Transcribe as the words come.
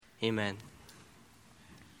Amen.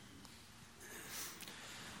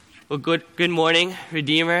 Well, good morning,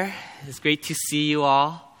 Redeemer. It's great to see you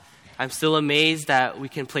all. I'm still amazed that we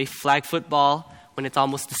can play flag football when it's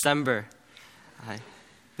almost December. It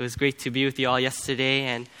was great to be with you all yesterday,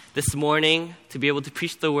 and this morning to be able to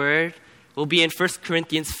preach the word. We'll be in 1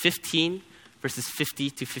 Corinthians 15, verses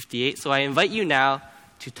 50 to 58. So I invite you now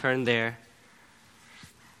to turn there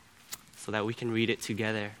so that we can read it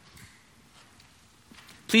together.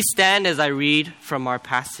 Please stand as I read from our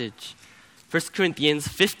passage. 1 Corinthians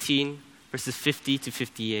 15, verses 50 to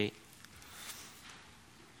 58.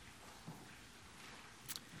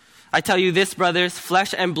 I tell you this, brothers,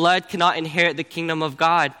 flesh and blood cannot inherit the kingdom of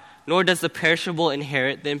God, nor does the perishable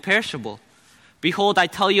inherit the imperishable. Behold, I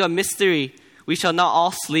tell you a mystery. We shall not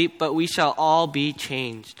all sleep, but we shall all be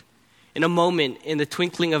changed. In a moment, in the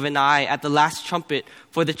twinkling of an eye, at the last trumpet,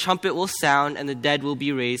 for the trumpet will sound, and the dead will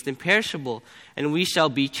be raised imperishable, and we shall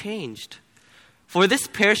be changed. For this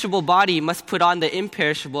perishable body must put on the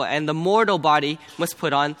imperishable, and the mortal body must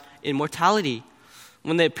put on immortality.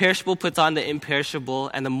 When the perishable puts on the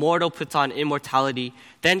imperishable, and the mortal puts on immortality,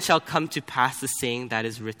 then shall come to pass the saying that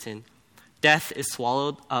is written, death is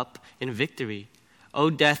swallowed up in victory. O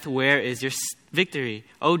death, where is your victory?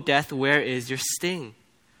 O death, where is your sting?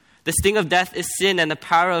 The sting of death is sin, and the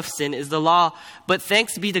power of sin is the law. But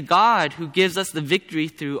thanks be to God who gives us the victory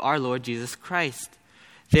through our Lord Jesus Christ.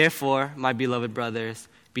 Therefore, my beloved brothers,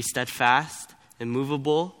 be steadfast,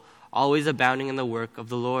 immovable, always abounding in the work of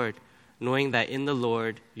the Lord, knowing that in the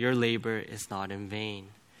Lord your labor is not in vain.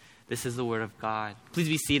 This is the word of God. Please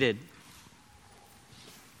be seated.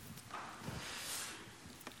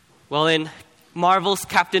 Well, in Marvel's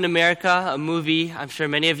Captain America, a movie I'm sure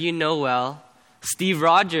many of you know well, Steve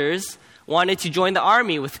Rogers wanted to join the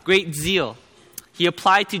army with great zeal. He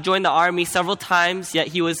applied to join the army several times, yet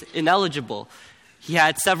he was ineligible. He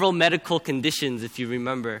had several medical conditions, if you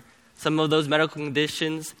remember. Some of those medical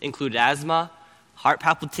conditions include asthma, heart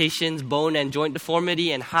palpitations, bone and joint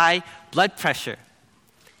deformity, and high blood pressure.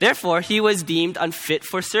 Therefore, he was deemed unfit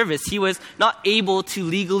for service. He was not able to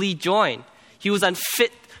legally join. He was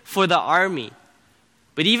unfit for the army.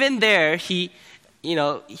 But even there, he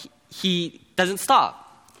doesn't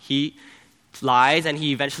stop. He lies and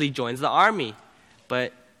he eventually joins the army.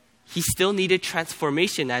 But he still needed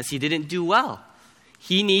transformation as he didn't do well.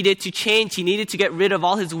 He needed to change. He needed to get rid of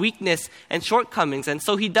all his weakness and shortcomings. And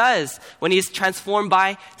so he does when he is transformed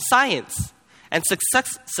by science and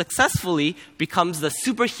successfully becomes the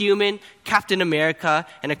superhuman Captain America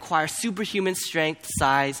and acquires superhuman strength,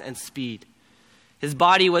 size, and speed. His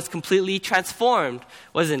body was completely transformed,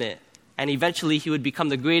 wasn't it? And eventually he would become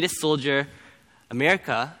the greatest soldier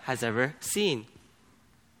America has ever seen.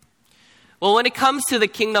 Well, when it comes to the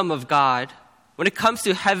kingdom of God, when it comes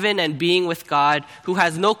to heaven and being with God, who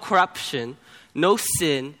has no corruption, no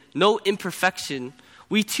sin, no imperfection,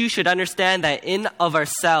 we too should understand that in of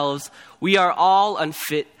ourselves, we are all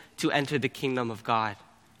unfit to enter the kingdom of God.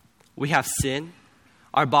 We have sin.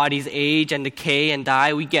 Our bodies age and decay and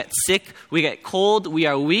die. We get sick. We get cold. We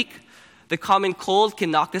are weak. The common cold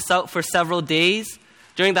can knock us out for several days.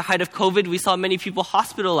 During the height of COVID, we saw many people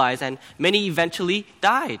hospitalized and many eventually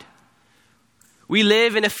died. We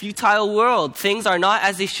live in a futile world. Things are not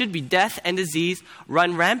as they should be. Death and disease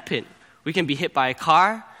run rampant. We can be hit by a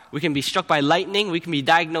car. We can be struck by lightning. We can be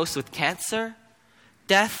diagnosed with cancer.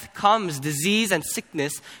 Death comes. Disease and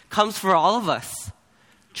sickness comes for all of us.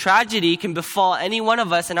 Tragedy can befall any one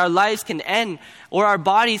of us, and our lives can end, or our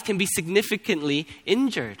bodies can be significantly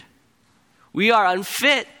injured. We are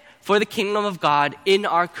unfit for the kingdom of God in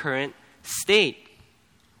our current state.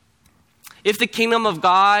 If the kingdom of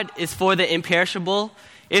God is for the imperishable,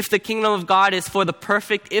 if the kingdom of God is for the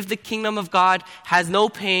perfect, if the kingdom of God has no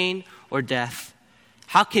pain or death,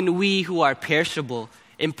 how can we who are perishable,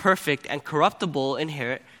 imperfect, and corruptible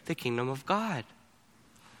inherit the kingdom of God?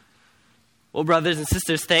 Well, brothers and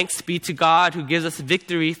sisters, thanks be to God who gives us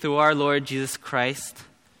victory through our Lord Jesus Christ.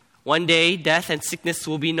 One day, death and sickness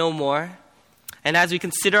will be no more. And as we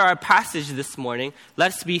consider our passage this morning,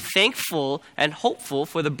 let's be thankful and hopeful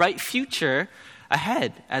for the bright future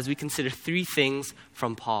ahead as we consider three things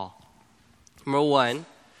from Paul. Number one,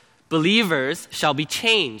 believers shall be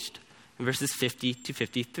changed in verses 50 to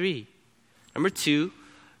 53. Number two,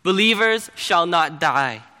 believers shall not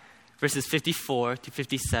die, verses 54 to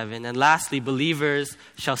 57. And lastly, believers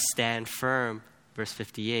shall stand firm, verse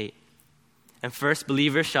 58. And first,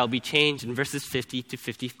 believers shall be changed in verses 50 to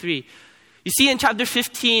 53. You see, in chapter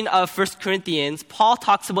 15 of 1 Corinthians, Paul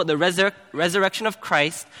talks about the resurrection of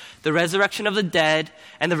Christ, the resurrection of the dead,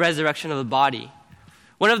 and the resurrection of the body.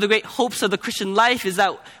 One of the great hopes of the Christian life is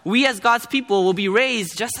that we as God's people will be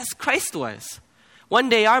raised just as Christ was. One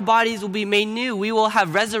day our bodies will be made new. We will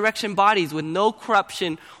have resurrection bodies with no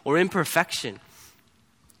corruption or imperfection.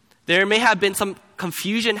 There may have been some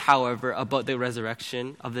confusion, however, about the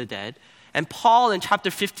resurrection of the dead. And Paul in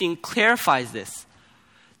chapter 15 clarifies this.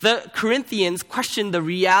 The Corinthians questioned the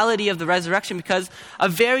reality of the resurrection because a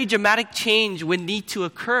very dramatic change would need to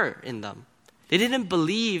occur in them. They didn't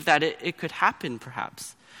believe that it could happen,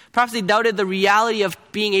 perhaps. Perhaps they doubted the reality of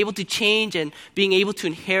being able to change and being able to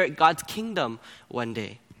inherit God's kingdom one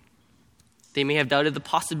day. They may have doubted the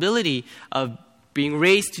possibility of being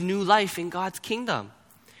raised to new life in God's kingdom.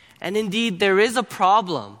 And indeed, there is a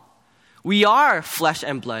problem. We are flesh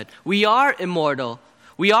and blood. We are immortal.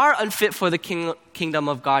 We are unfit for the kingdom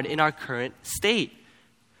of God in our current state.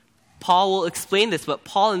 Paul will explain this, but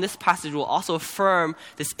Paul in this passage will also affirm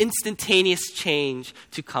this instantaneous change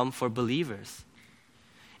to come for believers.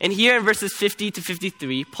 And here in verses 50 to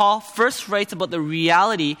 53, Paul first writes about the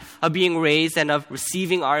reality of being raised and of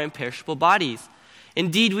receiving our imperishable bodies.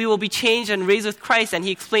 Indeed, we will be changed and raised with Christ, and he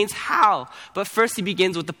explains how. But first he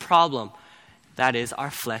begins with the problem. That is our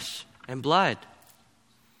flesh and blood.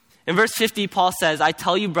 In verse 50, Paul says, I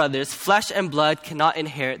tell you, brothers, flesh and blood cannot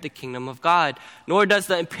inherit the kingdom of God, nor does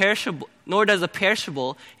the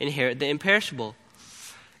perishable inherit the imperishable.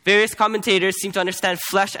 Various commentators seem to understand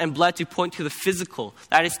flesh and blood to point to the physical,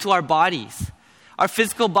 that is, to our bodies. Our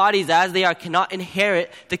physical bodies, as they are, cannot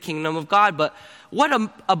inherit the kingdom of God. But what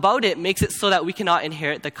about it makes it so that we cannot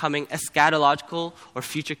inherit the coming eschatological or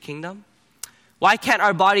future kingdom? Why can't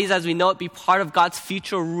our bodies as we know it be part of God's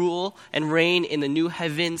future rule and reign in the new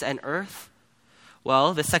heavens and earth?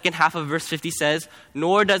 Well, the second half of verse 50 says,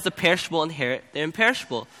 nor does the perishable inherit the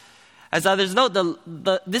imperishable. As others note,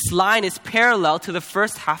 this line is parallel to the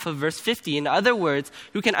first half of verse 50. In other words,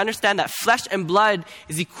 we can understand that flesh and blood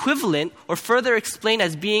is equivalent or further explained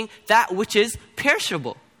as being that which is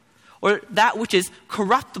perishable or that which is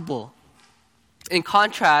corruptible. In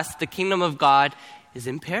contrast, the kingdom of God is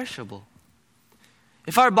imperishable.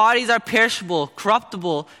 If our bodies are perishable,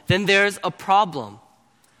 corruptible, then there's a problem.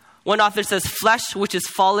 One author says, flesh which is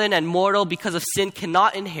fallen and mortal because of sin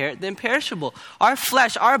cannot inherit the imperishable. Our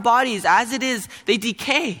flesh, our bodies, as it is, they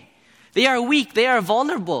decay. They are weak, they are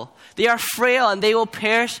vulnerable, they are frail, and they will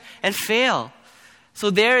perish and fail. So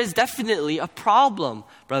there is definitely a problem,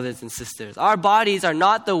 brothers and sisters. Our bodies are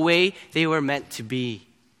not the way they were meant to be.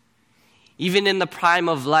 Even in the prime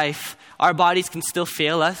of life, our bodies can still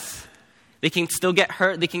fail us. They can still get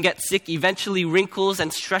hurt, they can get sick. Eventually, wrinkles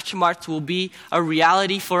and stretch marks will be a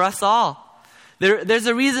reality for us all. There's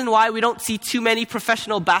a reason why we don't see too many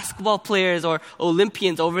professional basketball players or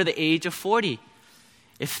Olympians over the age of 40.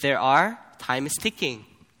 If there are, time is ticking.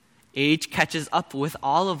 Age catches up with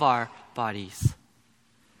all of our bodies.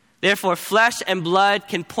 Therefore, flesh and blood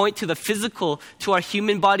can point to the physical, to our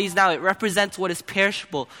human bodies now. It represents what is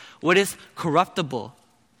perishable, what is corruptible.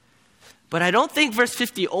 But I don't think verse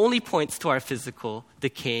 50 only points to our physical,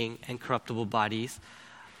 decaying, and corruptible bodies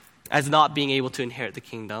as not being able to inherit the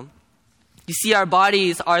kingdom. You see, our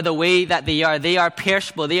bodies are the way that they are. They are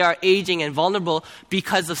perishable. They are aging and vulnerable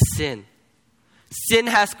because of sin. Sin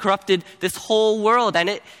has corrupted this whole world, and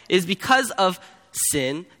it is because of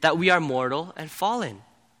sin that we are mortal and fallen.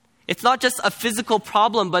 It's not just a physical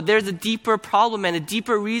problem, but there's a deeper problem and a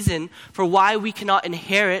deeper reason for why we cannot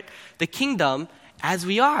inherit the kingdom as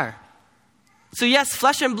we are. So yes,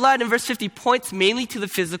 flesh and blood in verse 50 points mainly to the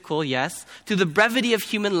physical, yes, to the brevity of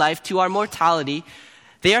human life, to our mortality.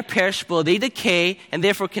 They are perishable, they decay, and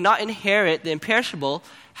therefore cannot inherit the imperishable.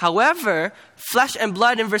 However, flesh and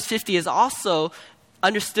blood in verse 50 is also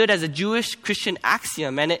understood as a Jewish Christian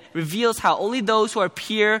axiom, and it reveals how only those who are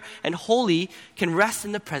pure and holy can rest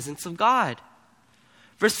in the presence of God.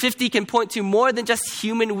 Verse 50 can point to more than just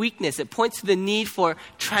human weakness. It points to the need for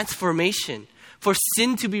transformation, for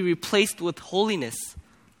sin to be replaced with holiness.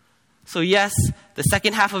 So yes, the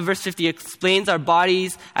second half of verse 50 explains our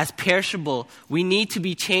bodies as perishable. We need to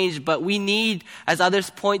be changed, but we need, as others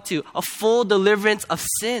point to, a full deliverance of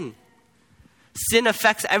sin. Sin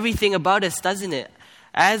affects everything about us, doesn't it?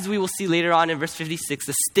 As we will see later on in verse 56,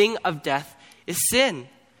 the sting of death is sin.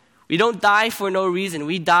 We don't die for no reason.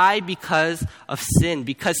 We die because of sin,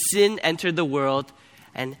 because sin entered the world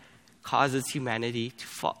and causes humanity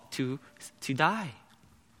to die.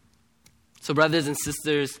 So brothers and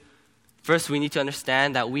sisters, first we need to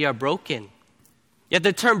understand that we are broken. Yet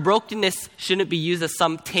the term brokenness shouldn't be used as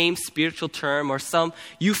some tame spiritual term or some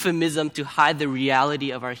euphemism to hide the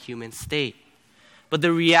reality of our human state. But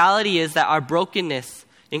the reality is that our brokenness,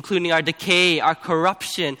 including our decay, our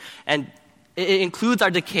corruption, and It includes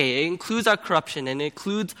our decay, it includes our corruption, and it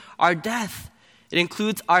includes our death. It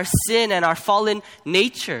includes our sin and our fallen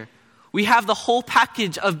nature. We have the whole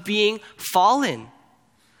package of being fallen.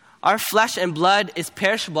 Our flesh and blood is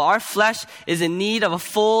perishable. Our flesh is in need of a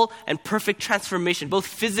full and perfect transformation, both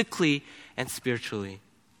physically and spiritually.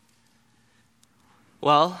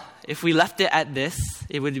 Well, if we left it at this,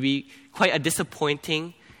 it would be quite a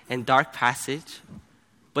disappointing and dark passage.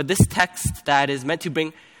 But this text that is meant to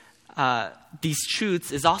bring these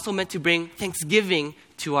truths is also meant to bring thanksgiving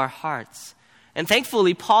to our hearts. And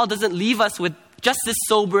thankfully, Paul doesn't leave us with just this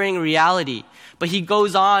sobering reality, but he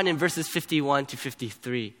goes on in verses 51 to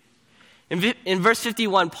 53. In verse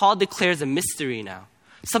 51, Paul declares a mystery now,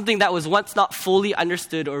 something that was once not fully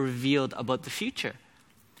understood or revealed about the future.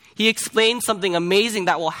 He explains something amazing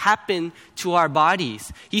that will happen to our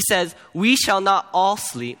bodies. He says, "We shall not all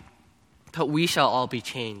sleep, but we shall all be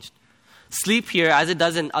changed." Sleep here, as it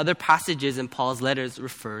does in other passages in Paul's letters,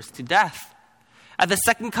 refers to death. At the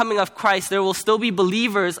second coming of Christ, there will still be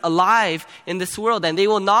believers alive in this world, and they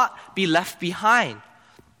will not be left behind.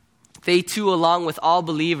 They too, along with all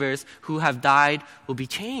believers who have died, will be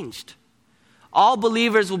changed. All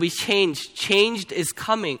believers will be changed. Change is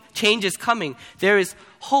coming. There is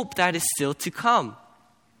hope that is still to come.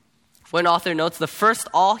 One author notes the first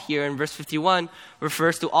all here in verse 51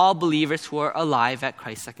 refers to all believers who are alive at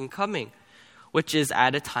Christ's second coming, which is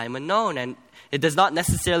at a time unknown. And it does not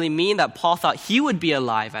necessarily mean that Paul thought he would be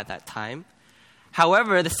alive at that time.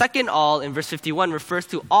 However, the second all in verse 51 refers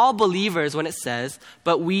to all believers when it says,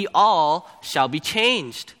 "But we all shall be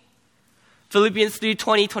changed." Philippians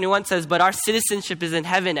 3:20-21 says, "But our citizenship is in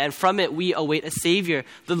heaven, and from it we await a Savior,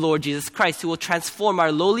 the Lord Jesus Christ, who will transform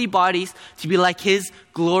our lowly bodies to be like His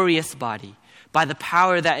glorious body, by the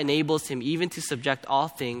power that enables Him even to subject all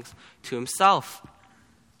things to Himself."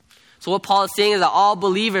 So what Paul is saying is that all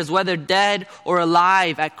believers, whether dead or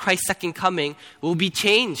alive at Christ's second coming, will be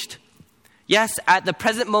changed. Yes, at the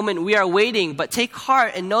present moment we are waiting, but take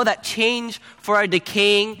heart and know that change for our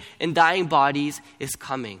decaying and dying bodies is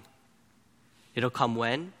coming. It'll come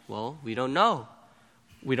when? Well, we don't know.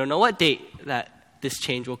 We don't know what date that this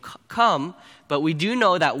change will come, but we do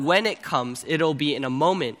know that when it comes, it'll be in a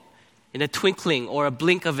moment, in a twinkling or a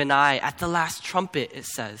blink of an eye, at the last trumpet, it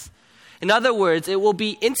says. In other words, it will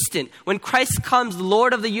be instant. When Christ comes, the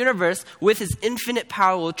Lord of the universe, with His infinite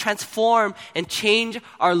power, will transform and change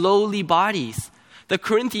our lowly bodies. The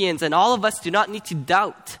Corinthians and all of us do not need to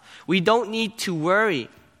doubt. We don't need to worry.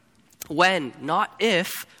 When, not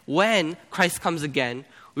if, when Christ comes again,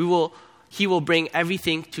 He will bring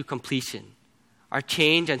everything to completion. Our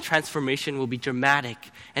change and transformation will be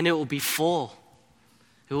dramatic, and it will be full.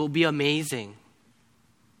 It will be amazing.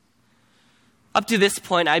 Up to this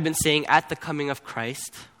point, I've been saying at the coming of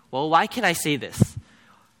Christ. Well, why can I say this?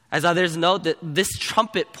 As others note, that this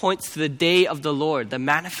trumpet points to the day of the Lord, the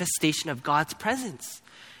manifestation of God's presence.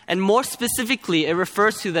 And more specifically, it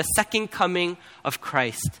refers to the second coming of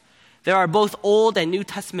Christ. There are both Old and New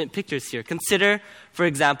Testament pictures here. Consider, for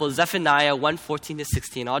example, Zephaniah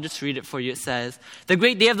 1:14-16. I'll just read it for you. It says, "The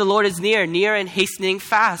great day of the Lord is near, near and hastening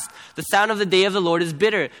fast. The sound of the day of the Lord is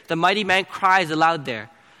bitter. The mighty man cries aloud there.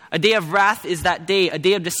 A day of wrath is that day, a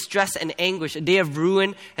day of distress and anguish, a day of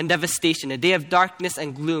ruin and devastation, a day of darkness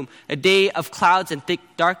and gloom, a day of clouds and thick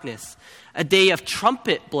darkness, a day of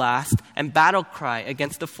trumpet blast and battle cry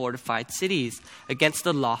against the fortified cities, against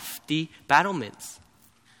the lofty battlements."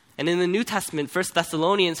 And in the New Testament, 1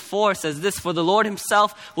 Thessalonians 4 says this, "For the Lord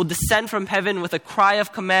Himself will descend from heaven with a cry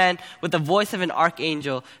of command, with the voice of an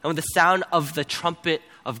archangel, and with the sound of the trumpet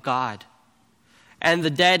of God. And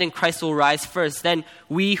the dead in Christ will rise first. Then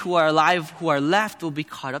we who are alive, who are left, will be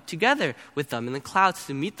caught up together with them in the clouds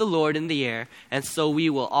to meet the Lord in the air, and so we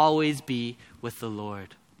will always be with the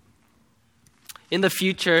Lord." In the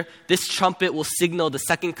future, this trumpet will signal the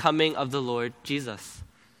second coming of the Lord Jesus.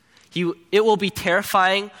 It will be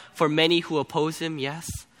terrifying for many who oppose Him, yes,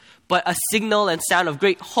 but a signal and sound of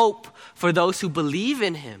great hope for those who believe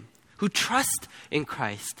in Him, who trust in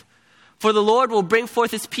Christ. For the Lord will bring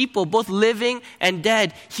forth His people, both living and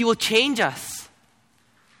dead. He will change us.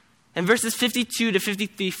 And verses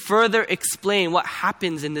 52-53 further explain what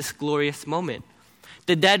happens in this glorious moment.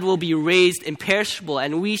 The dead will be raised imperishable,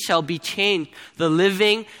 and we shall be changed. The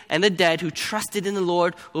living and the dead who trusted in the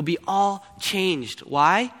Lord will be all changed.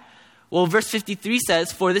 Why? Well, verse 53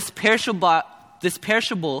 says, "For this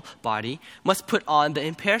perishable body must put on the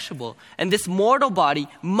imperishable, and this mortal body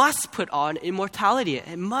must put on immortality."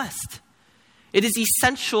 It must. It is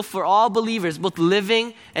essential for all believers, both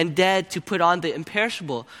living and dead, to put on the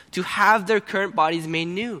imperishable, to have their current bodies made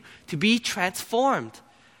new, to be transformed.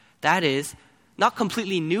 That is, not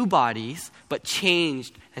completely new bodies, but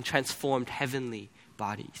changed and transformed heavenly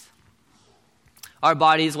bodies. Our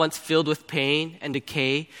bodies, once filled with pain and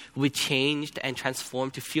decay, will be changed and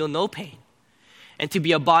transformed to feel no pain and to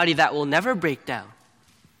be a body that will never break down.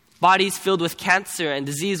 Bodies filled with cancer and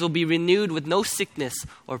disease will be renewed with no sickness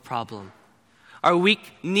or problem. Our weak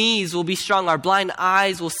knees will be strong. Our blind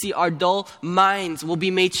eyes will see. Our dull minds will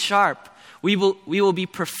be made sharp. We will be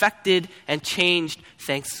perfected and changed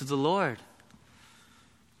thanks to the Lord.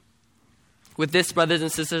 With this, brothers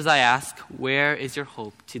and sisters, I ask, where is your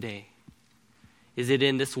hope today? Is it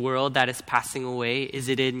in this world that is passing away? Is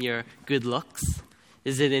it in your good looks?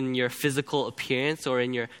 Is it in your physical appearance or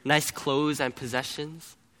in your nice clothes and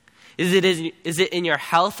possessions? Is it in your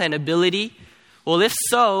health and ability? Well, if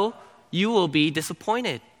so, you will be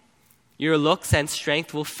disappointed. Your looks and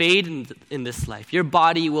strength will fade in this life. Your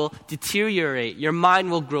body will deteriorate. Your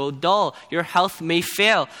mind will grow dull. Your health may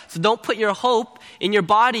fail. So don't put your hope in your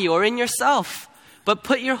body or in yourself, but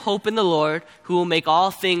put your hope in the Lord, who will make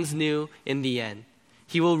all things new in the end.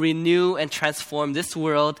 He will renew and transform this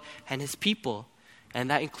world and his people,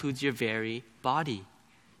 and that includes your very body.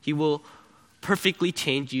 He will perfectly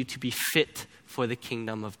change you to be fit for the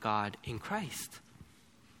kingdom of God in Christ.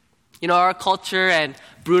 You know, our culture and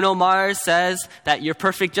Bruno Mars says that you're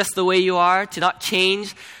perfect just the way you are, to not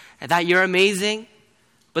change, and that you're amazing.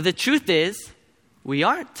 But the truth is, we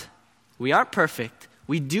aren't. We aren't perfect.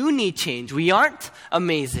 We do need change. We aren't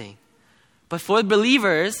amazing. But for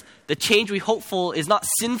believers, the change we hope for is not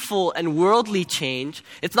sinful and worldly change.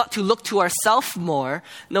 It's not to look to ourselves more.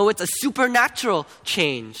 No, it's a supernatural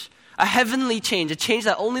change, a heavenly change, a change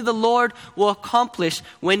that only the Lord will accomplish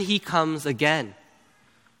when he comes again.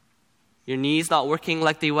 Your knees not working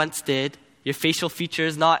like they once did. Your facial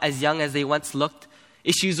features not as young as they once looked.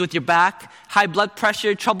 Issues with your back, high blood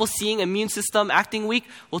pressure, trouble seeing, immune system acting weak.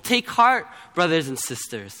 Well, take heart, brothers and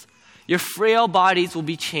sisters. Your frail bodies will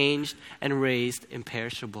be changed and raised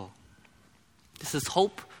imperishable. This is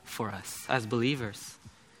hope for us as believers.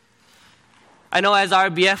 I know as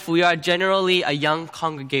RBF, we are generally a young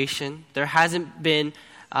congregation. There hasn't been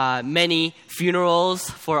many funerals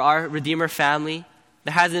for our Redeemer family.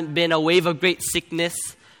 There hasn't been a wave of great sickness.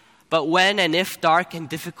 But when and if dark and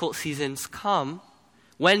difficult seasons come,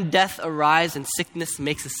 when death arrives and sickness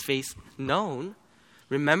makes its face known,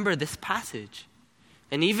 remember this passage.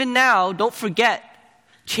 And even now, don't forget,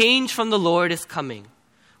 change from the Lord is coming.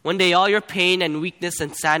 One day all your pain and weakness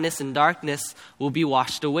and sadness and darkness will be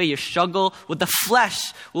washed away. Your struggle with the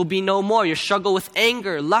flesh will be no more. Your struggle with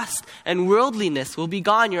anger, lust, and worldliness will be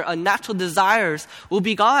gone. Your unnatural desires will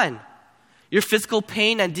be gone. Your physical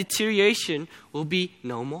pain and deterioration will be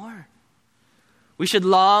no more. We should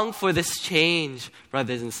long for this change,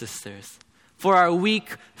 brothers and sisters, for our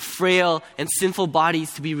weak, frail, and sinful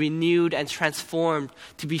bodies to be renewed and transformed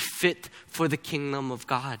to be fit for the kingdom of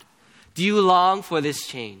God. Do you long for this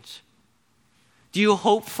change? Do you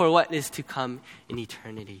hope for what is to come in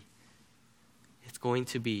eternity? It's going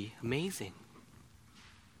to be amazing.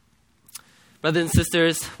 Brothers and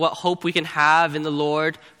sisters, what hope we can have in the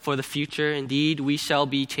Lord for the future. Indeed, we shall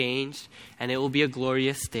be changed, and it will be a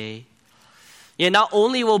glorious day. Yet not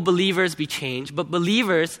only will believers be changed, but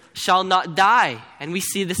believers shall not die. And we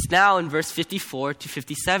see this now in verse 54 to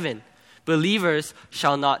 57. Believers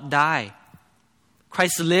shall not die.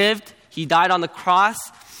 Christ lived, he died on the cross,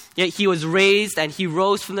 yet he was raised and he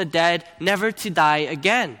rose from the dead, never to die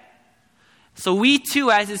again. So we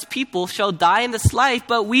too, as his people, shall die in this life,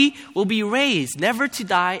 but we will be raised, never to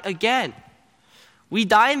die again. We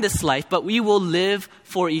die in this life, but we will live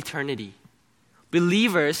for eternity.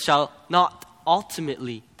 Believers shall not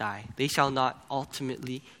ultimately die. They shall not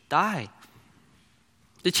ultimately die.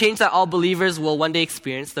 The change that all believers will one day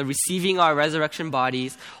experience, the receiving our resurrection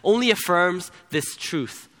bodies, only affirms this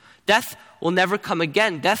truth. Death will never come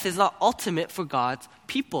again. Death is not ultimate for God's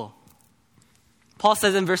people. Paul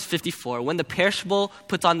says in verse 54, when the perishable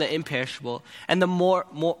puts on the imperishable, and the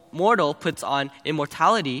mortal puts on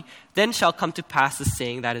immortality, then shall come to pass the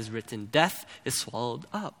saying that is written, death is swallowed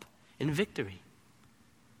up in victory.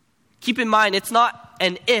 Keep in mind, it's not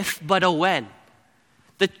an if, but a when.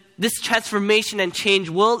 This transformation and change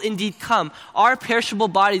will indeed come. Our perishable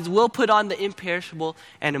bodies will put on the imperishable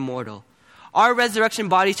and immortal. Our resurrection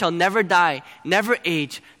body shall never die, never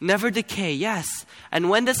age, never decay, yes. And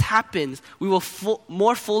when this happens, we will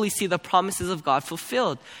more fully see the promises of God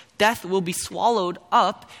fulfilled. Death will be swallowed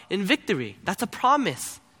up in victory. That's a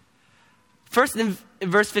promise. First, in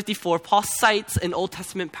verse 54, Paul cites an Old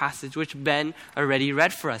Testament passage which Ben already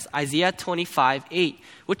read for us, Isaiah 25:8,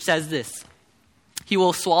 which says this, He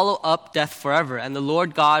will swallow up death forever, and the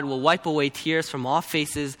Lord God will wipe away tears from all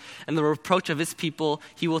faces, and the reproach of his people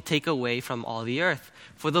he will take away from all the earth,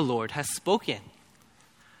 for the Lord has spoken.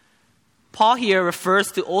 Paul here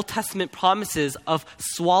refers to Old Testament promises of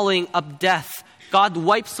swallowing up death. God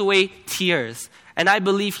wipes away tears. And I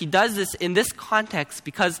believe he does this in this context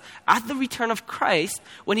because at the return of Christ,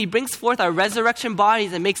 when he brings forth our resurrection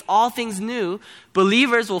bodies and makes all things new,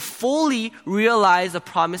 believers will fully realize the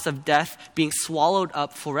promise of death being swallowed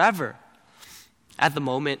up forever. At the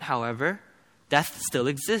moment, however, death still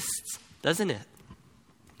exists, doesn't it?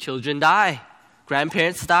 Children die.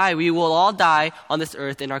 Grandparents die. We will all die on this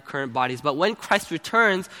earth in our current bodies. But when Christ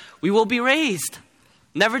returns, we will be raised,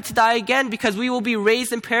 never to die again, because we will be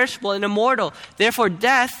raised imperishable and immortal. Therefore,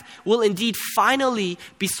 death will indeed finally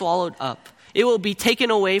be swallowed up. It will be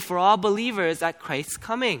taken away for all believers at Christ's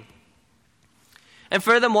coming. And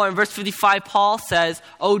furthermore, in verse 55, Paul says,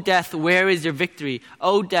 "O death, where is your victory?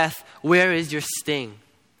 O death, where is your sting?"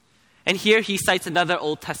 And here he cites another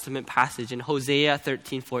Old Testament passage in Hosea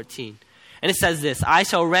 13:14. And it says this, "I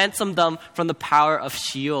shall ransom them from the power of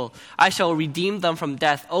Sheol. I shall redeem them from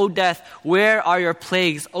death. O death, where are your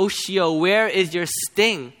plagues? O Sheol, where is your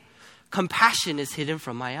sting? Compassion is hidden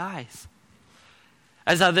from my eyes."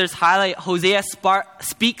 As others highlight, Hosea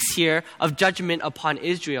speaks here of judgment upon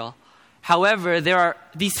Israel. However, there are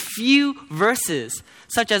these few verses,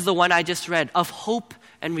 such as the one I just read, of hope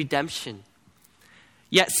and redemption.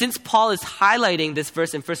 Yet, since Paul is highlighting this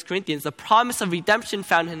verse in 1 Corinthians, the promise of redemption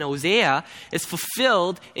found in Hosea is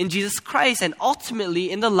fulfilled in Jesus Christ and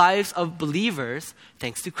ultimately in the lives of believers,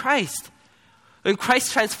 thanks to Christ. When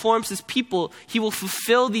Christ transforms his people, he will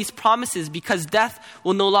fulfill these promises because death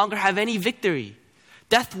will no longer have any victory.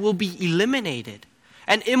 Death will be eliminated,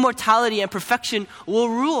 and immortality and perfection will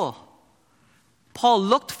rule. Paul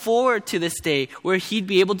looked forward to this day where he'd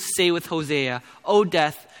be able to say with Hosea, "O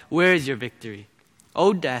death, where is your victory?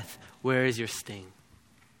 O death, where is your sting?"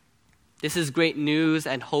 This is great news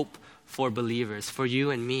and hope for believers, for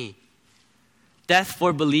you and me. Death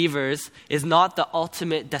for believers is not the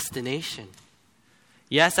ultimate destination.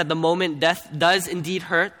 Yes, at the moment, death does indeed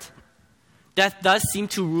hurt. Death does seem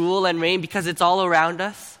to rule and reign because it's all around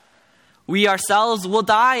us. We ourselves will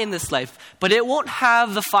die in this life, but it won't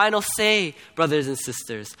have the final say, brothers and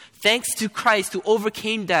sisters. Thanks to Christ who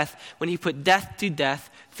overcame death when he put death to death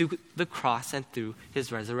through the cross and through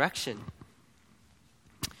his resurrection.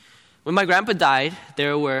 When my grandpa died,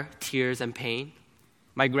 there were tears and pain.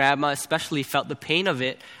 My grandma especially felt the pain of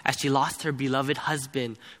it as she lost her beloved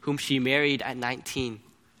husband, whom she married at 19.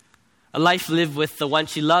 A life lived with the one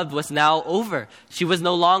she loved was now over. She was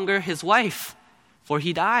no longer his wife, for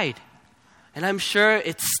he died. And I'm sure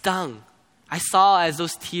it stung. I saw as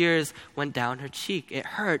those tears went down her cheek. It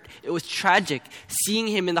hurt. It was tragic. Seeing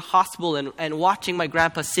him in the hospital and watching my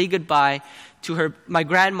grandma say goodbye to her, my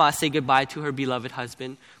grandma say goodbye to her beloved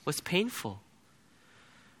husband was painful.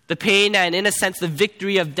 The pain and, in a sense, the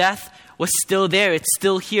victory of death was still there. It's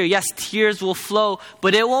still here. Yes, tears will flow,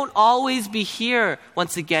 but it won't always be here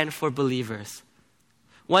once again for believers.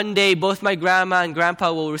 One day, both my grandma and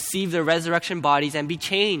grandpa will receive their resurrection bodies and be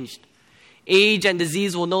changed. Age and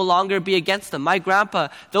disease will no longer be against them. My grandpa,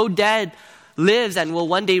 though dead, lives and will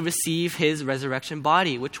one day receive his resurrection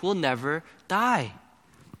body, which will never die.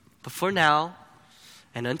 But for now,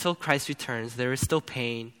 and until Christ returns, there is still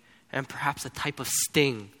pain and perhaps a type of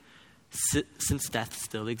sting, since death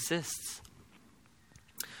still exists.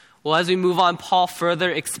 Well, as we move on, Paul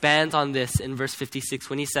further expands on this in verse 56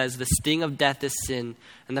 when he says, "The sting of death is sin,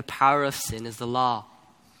 and the power of sin is the law."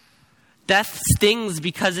 Death stings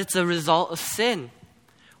because it's a result of sin.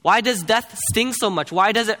 Why does death sting so much?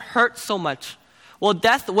 Why does it hurt so much? Well,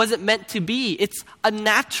 death wasn't meant to be. It's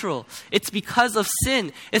unnatural. It's because of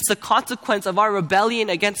sin. It's the consequence of our rebellion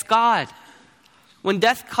against God. When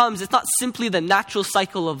death comes, it's not simply the natural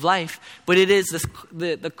cycle of life, but it is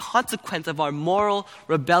the consequence of our moral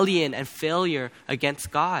rebellion and failure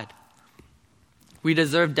against God. We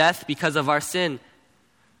deserve death because of our sin.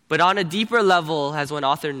 But on a deeper level, as one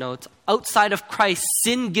author notes, outside of Christ,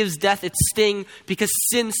 sin gives death its sting because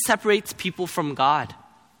sin separates people from God.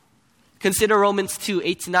 Consider Romans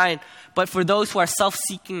 2:8-9. "But for those who are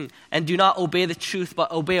self-seeking and do not obey the truth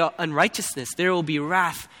but obey unrighteousness, there will be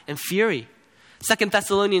wrath and fury." 2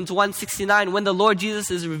 Thessalonians 1:69, "When the Lord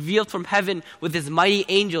Jesus is revealed from heaven with his mighty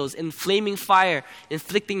angels in flaming fire,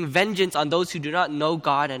 inflicting vengeance on those who do not know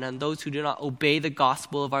God and on those who do not obey the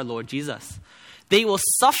gospel of our Lord Jesus. They will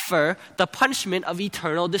suffer the punishment of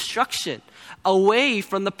eternal destruction, away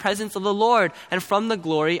from the presence of the Lord and from the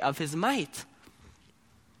glory of his might."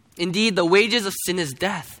 Indeed, the wages of sin is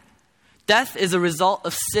death. Death is a result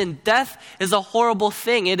of sin. Death is a horrible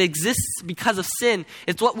thing. It exists because of sin.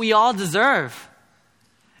 It's what we all deserve.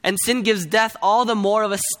 And sin gives death all the more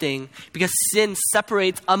of a sting because sin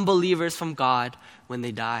separates unbelievers from God when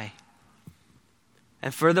they die.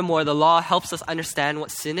 And furthermore, the law helps us understand what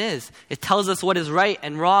sin is. It tells us what is right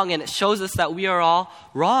and wrong, and it shows us that we are all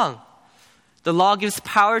wrong. The law gives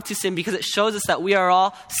power to sin because it shows us that we are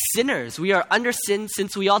all sinners. We are under sin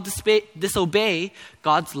since we all disobey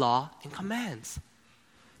God's law and commands.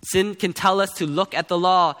 Sin can tell us to look at the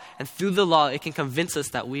law, and through the law, it can convince us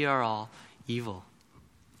that we are all evil.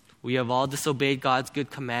 We have all disobeyed God's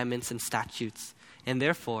good commandments and statutes, and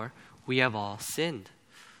therefore, we have all sinned.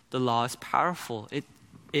 The law is powerful.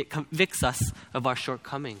 It convicts us of our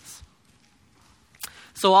shortcomings.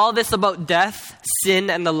 So all this about death, sin,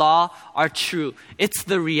 and the law are true. It's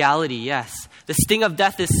the reality, yes. The sting of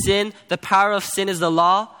death is sin. The power of sin is the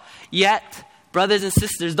law. Yet, brothers and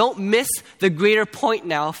sisters, don't miss the greater point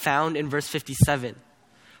now found in verse 57.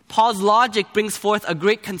 Paul's logic brings forth a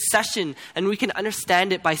great concession, and we can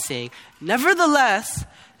understand it by saying, nevertheless,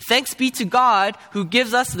 thanks be to God who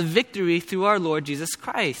gives us the victory through our Lord Jesus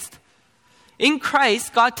Christ. In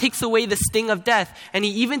Christ, God takes away the sting of death, and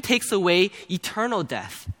he even takes away eternal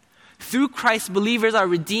death. Through Christ, believers are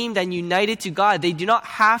redeemed and united to God. They do not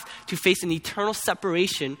have to face an eternal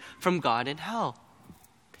separation from God in hell.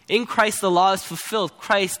 In Christ, the law is fulfilled.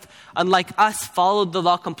 Christ, unlike us, followed the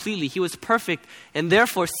law completely. He was perfect, and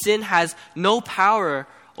therefore sin has no power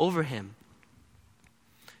over him.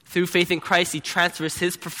 Through faith in Christ, he transfers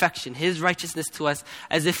his perfection, his righteousness to us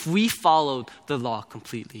as if we followed the law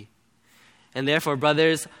completely. And therefore,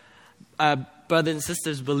 brothers and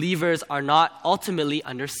sisters, believers are not ultimately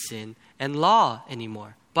under sin and law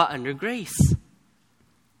anymore, but under grace.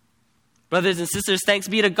 Brothers and sisters, thanks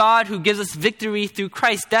be to God who gives us victory through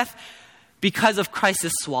Christ. Death, because of Christ,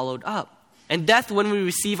 is swallowed up. And death, when we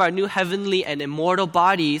receive our new heavenly and immortal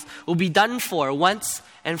bodies, will be done for once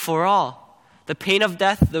and for all. The pain of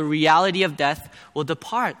death, the reality of death, will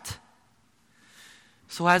depart.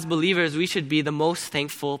 So as believers, we should be the most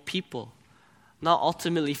thankful people. Not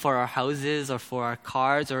ultimately for our houses or for our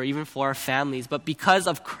cars or even for our families, but because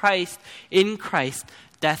of Christ, in Christ,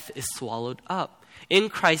 death is swallowed up. In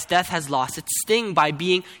Christ, death has lost its sting by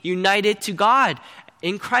being united to God.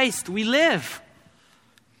 In Christ, we live.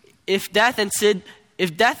 If death and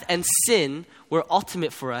sin were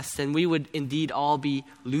ultimate for us, then we would indeed all be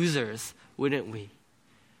losers, wouldn't we?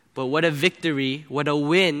 But what a victory, what a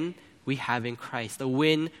win we have in Christ. A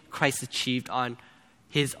win Christ achieved on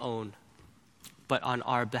his own, but on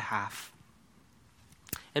our behalf.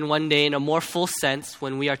 And one day, in a more full sense,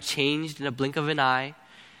 when we are changed in a blink of an eye,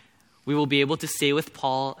 we will be able to say with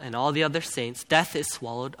Paul and all the other saints, death is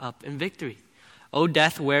swallowed up in victory. O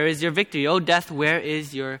death, where is your victory? O death, where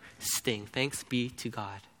is your sting? Thanks be to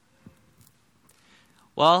God.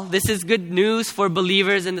 Well, this is good news for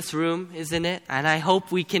believers in this room, isn't it? And I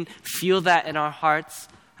hope we can feel that in our hearts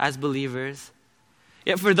as believers.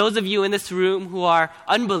 Yet for those of you in this room who are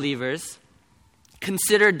unbelievers,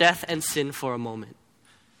 consider death and sin for a moment.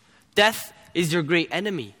 Death is your great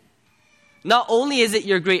enemy. Not only is it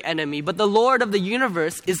your great enemy, but the Lord of the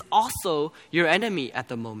universe is also your enemy at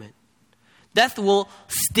the moment. Death will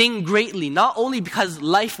sting greatly, not only because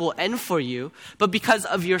life will end for you, but because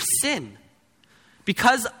of your sin.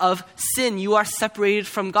 Because of sin, you are separated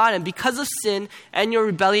from God. And because of sin and your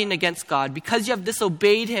rebellion against God, because you have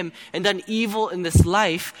disobeyed him and done evil in this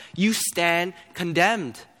life, you stand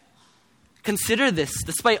condemned. Consider this.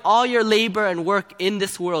 Despite all your labor and work in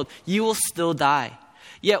this world, you will still die.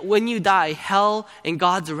 Yet when you die, hell and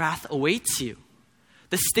God's wrath awaits you.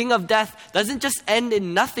 The sting of death doesn't just end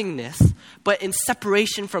in nothingness, but in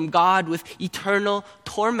separation from God with eternal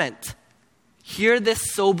torment. Hear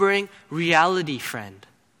this sobering reality, friend.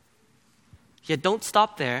 Yet don't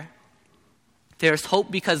stop there. There's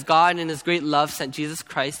hope because God in his great love sent Jesus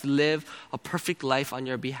Christ to live a perfect life on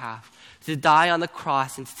your behalf, to die on the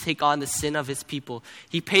cross and to take on the sin of his people.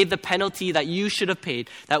 He paid the penalty that you should have paid,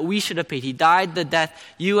 that we should have paid. He died the death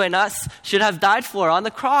you and us should have died for on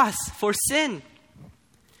the cross, for sin.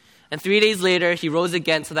 And 3 days later, he rose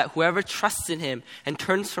again so that whoever trusts in him and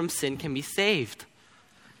turns from sin can be saved,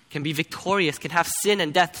 can be victorious, can have sin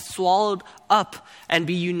and death swallowed up and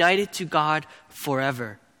be united to God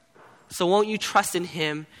forever. So won't you trust in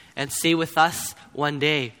him and say with us one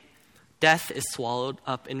day, death is swallowed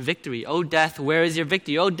up in victory. O death, where is your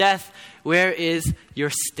victory? O death, where is your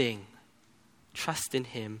sting? Trust in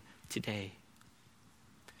him today.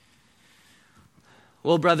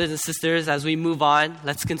 Well, brothers and sisters, as we move on,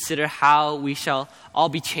 let's consider how we shall all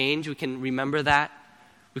be changed. We can remember that.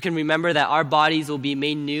 We can remember that our bodies will be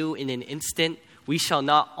made new in an instant. We shall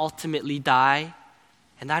not ultimately die.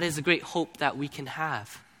 And that is a great hope that we can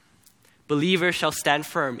have. Believers shall stand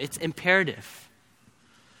firm. It's imperative.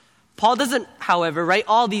 Paul doesn't, however, write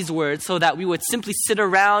all these words so that we would simply sit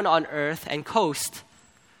around on earth and coast.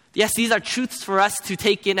 Yes, these are truths for us to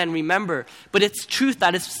take in and remember, but it's truth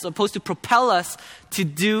that is supposed to propel us to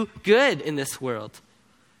do good in this world.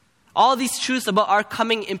 All these truths about our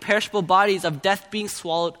coming imperishable bodies of death being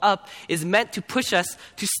swallowed up is meant to push us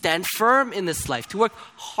to stand firm in this life, to work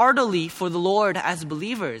heartily for the Lord as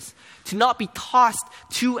believers, to not be tossed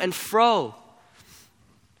to and fro.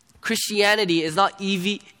 Christianity is not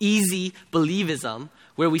easy believism,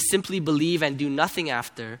 where we simply believe and do nothing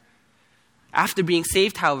after. After being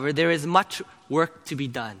saved, however, there is much work to be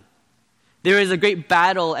done. There is a great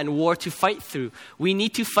battle and war to fight through. We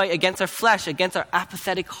need to fight against our flesh, against our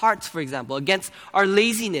apathetic hearts, for example, against our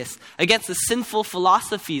laziness, against the sinful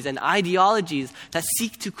philosophies and ideologies that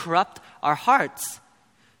seek to corrupt our hearts.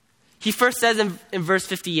 He first says in verse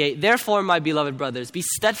 58, "Therefore, my beloved brothers, be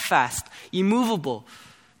steadfast, immovable."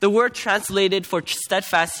 The word translated for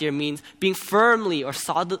steadfast here means being firmly or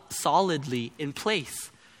solidly in place.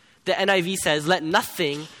 The NIV says, "Let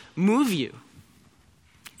nothing move you."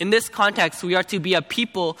 In this context, we are to be a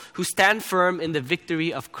people who stand firm in the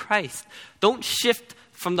victory of Christ. Don't shift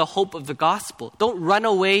from the hope of the gospel. Don't run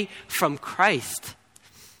away from Christ.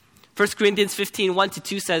 1 Corinthians 15,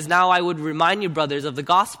 1-2 says, "Now I would remind you, brothers, of the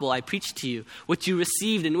gospel I preached to you, which you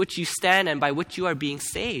received, in which you stand, and by which you are being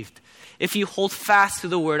saved, if you hold fast to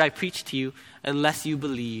the word I preached to you, unless you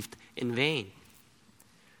believed in vain."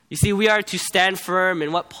 You see, we are to stand firm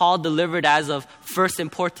in what Paul delivered as of first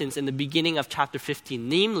importance in the beginning of chapter 15,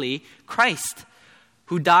 namely Christ,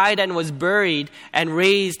 who died and was buried and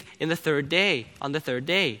raised on the third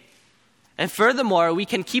day. And furthermore, we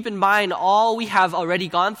can keep in mind all we have already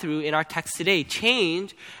gone through in our text today.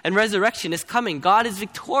 Change and resurrection is coming. God is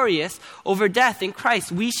victorious over death in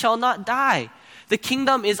Christ. We shall not die. The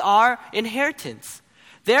kingdom is our inheritance.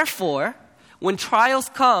 Therefore, when trials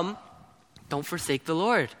come, don't forsake the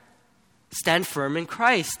Lord. Stand firm in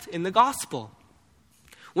Christ, in the gospel.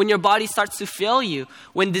 When your body starts to fail you,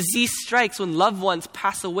 when disease strikes, when loved ones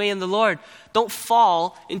pass away in the Lord, don't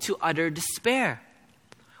fall into utter despair.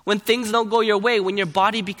 When things don't go your way, when your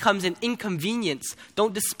body becomes an inconvenience,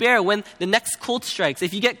 don't despair. When the next cold strikes,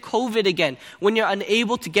 if you get COVID again, when you're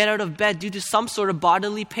unable to get out of bed due to some sort of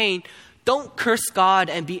bodily pain, don't curse God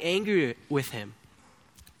and be angry with Him.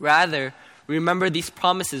 Rather, remember these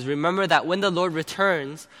promises. Remember that when the Lord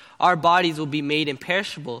returns, our bodies will be made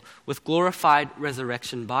imperishable with glorified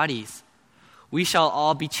resurrection bodies. We shall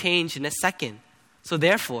all be changed in a second. So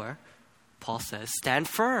therefore, Paul says, stand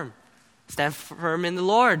firm. Stand firm in the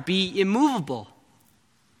Lord. Be immovable.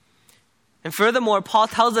 And furthermore, Paul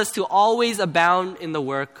tells us to always abound in the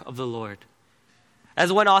work of the Lord.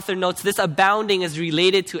 As one author notes, this abounding is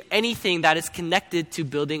related to anything that is connected to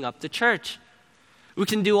building up the church. We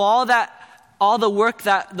can do all the work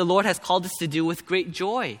that the Lord has called us to do with great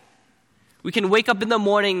joy. We can wake up in the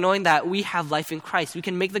morning knowing that we have life in Christ. We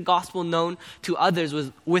can make the gospel known to others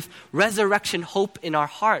with resurrection hope in our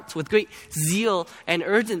hearts, with great zeal and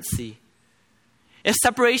urgency. If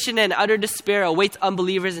separation and utter despair awaits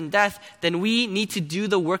unbelievers in death, then we need to do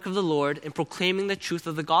the work of the Lord in proclaiming the truth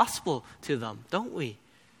of the gospel to them, don't we?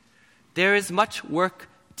 There is much work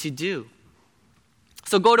to do.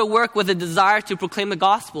 So go to work with a desire to proclaim the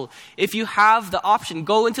gospel. If you have the option,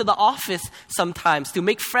 go into the office sometimes to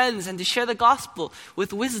make friends and to share the gospel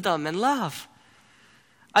with wisdom and love.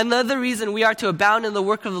 Another reason we are to abound in the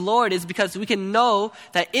work of the Lord is because we can know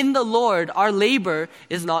that in the Lord our labor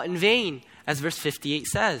is not in vain, as verse 58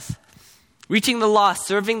 says. Reaching the lost,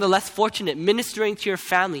 serving the less fortunate, ministering to your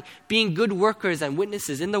family, being good workers and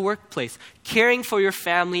witnesses in the workplace, caring for your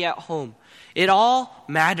family at home. It all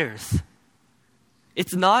matters.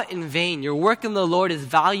 It's not in vain. Your work in the Lord is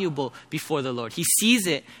valuable before the Lord. He sees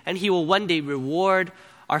it, and He will one day reward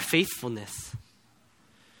our faithfulness.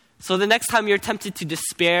 So the next time you're tempted to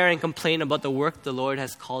despair and complain about the work the Lord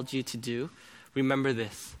has called you to do, remember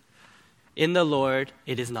this. In the Lord,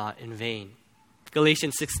 it is not in vain.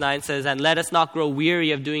 Galatians 6:9 says, "And let us not grow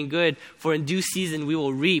weary of doing good, for in due season we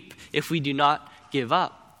will reap if we do not give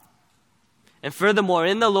up." And furthermore,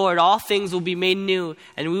 in the Lord, all things will be made new,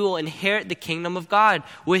 and we will inherit the kingdom of God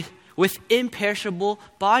with imperishable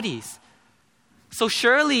bodies. So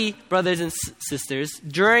surely, brothers and sisters,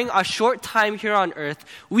 during our short time here on earth,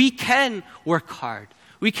 we can work hard.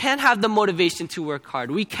 We can have the motivation to work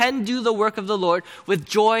hard. We can do the work of the Lord with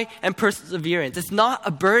joy and perseverance. It's not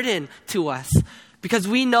a burden to us because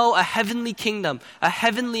we know a heavenly kingdom, a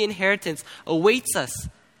heavenly inheritance awaits us.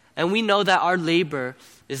 And we know that our labor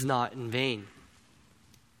is not in vain.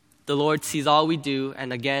 The Lord sees all we do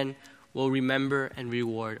and again will remember and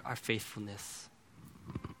reward our faithfulness.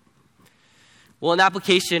 Well, in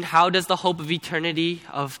application, how does the hope of eternity,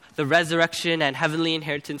 of the resurrection and heavenly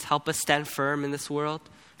inheritance help us stand firm in this world?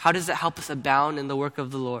 How does it help us abound in the work of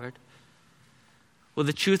the Lord? Well,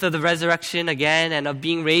 the truth of the resurrection again and of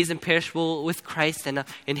being raised imperishable with Christ and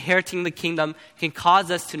inheriting the kingdom can cause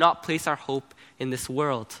us to not place our hope in this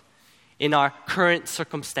world, in our current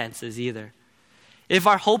circumstances either. If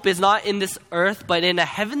our hope is not in this earth but in a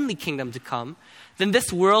heavenly kingdom to come, then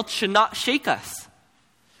this world should not shake us.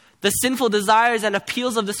 The sinful desires and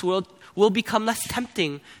appeals of this world will become less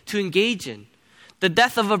tempting to engage in. The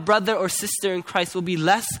death of a brother or sister in Christ will be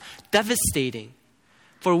less devastating,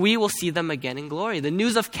 for we will see them again in glory. The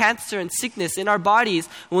news of cancer and sickness in our bodies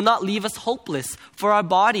will not leave us hopeless, for our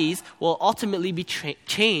bodies will ultimately be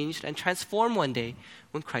changed and transformed one day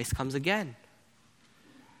when Christ comes again.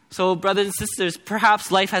 So, brothers and sisters,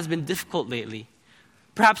 perhaps life has been difficult lately.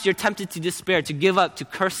 Perhaps you're tempted to despair, to give up, to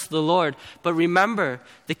curse the Lord. But remember,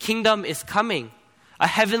 the kingdom is coming. A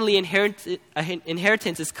heavenly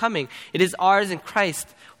inheritance is coming. It is ours in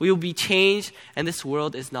Christ. We will be changed, and this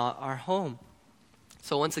world is not our home.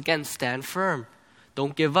 So once again, stand firm.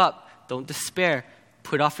 Don't give up. Don't despair.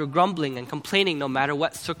 Put off your grumbling and complaining no matter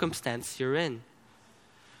what circumstance you're in.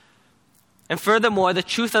 And furthermore, the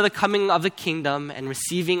truth of the coming of the kingdom and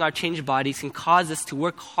receiving our changed bodies can cause us to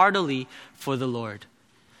work heartily for the Lord,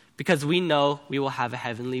 because we know we will have a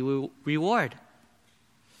heavenly reward.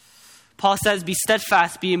 Paul says, be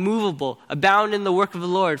steadfast, be immovable, abound in the work of the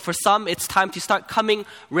Lord. For some, it's time to start coming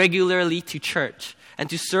regularly to church and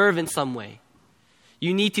to serve in some way.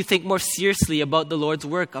 You need to think more seriously about the Lord's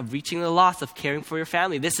work of reaching the lost, of caring for your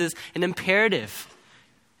family. This is an imperative.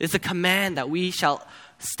 It's a command that we shall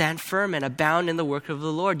stand firm and abound in the work of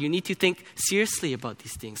the Lord. You need to think seriously about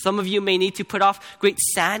these things. Some of you may need to put off great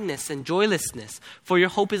sadness and joylessness, for your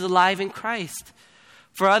hope is alive in Christ.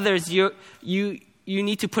 For others, you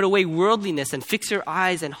need to put away worldliness and fix your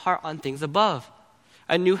eyes and heart on things above.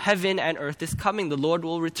 A new heaven and earth is coming. The Lord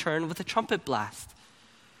will return with a trumpet blast.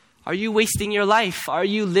 Are you wasting your life? Are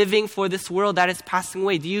you living for this world that is passing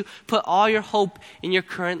away? Do you put all your hope in your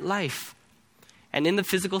current life and in the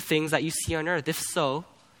physical things that you see on earth? If so,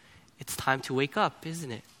 it's time to wake up,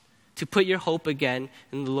 isn't it? To put your hope again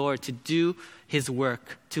in the Lord, to do His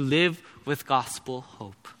work, to live with gospel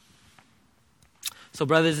hope. So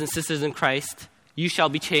brothers and sisters in Christ, you shall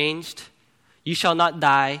be changed, you shall not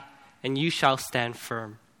die, and you shall stand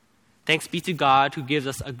firm. Thanks be to God who gives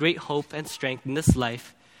us a great hope and strength in this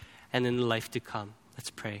life and in the life to come. Let's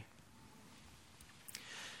pray.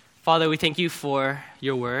 Father, we thank you for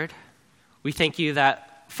your word. We thank you that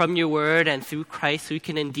from your word and through Christ, we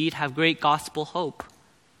can indeed have great gospel hope.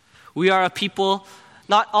 We are a people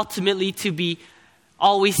not ultimately to be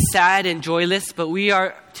always sad and joyless, but we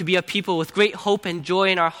are to be a people with great hope and joy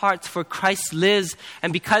in our hearts, for Christ lives.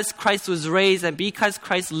 And because Christ was raised and because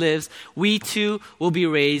Christ lives, we too will be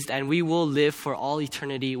raised and we will live for all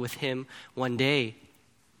eternity with Him one day.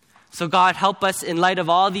 So God, help us in light of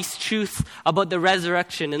all these truths about the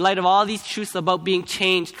resurrection, in light of all these truths about being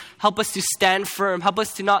changed, help us to stand firm, help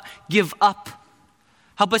us to not give up,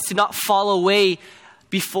 help us to not fall away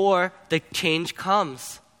before the change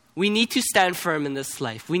comes. We need to stand firm in this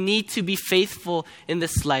life. We need to be faithful in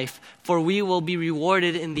this life, for we will be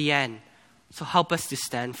rewarded in the end. So help us to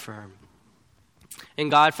stand firm. And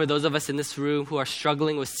God, for those of us in this room who are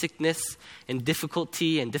struggling with sickness and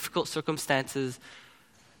difficulty and difficult circumstances,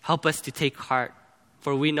 help us to take heart,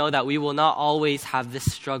 for we know that we will not always have this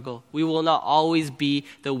struggle. We will not always be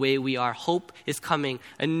the way we are. Hope is coming.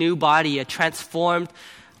 A new body, a transformed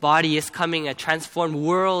body is coming. A transformed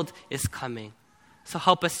world is coming. So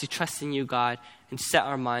help us to trust in you, God, and set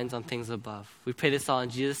our minds on things above. We pray this all in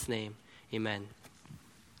Jesus' name. Amen.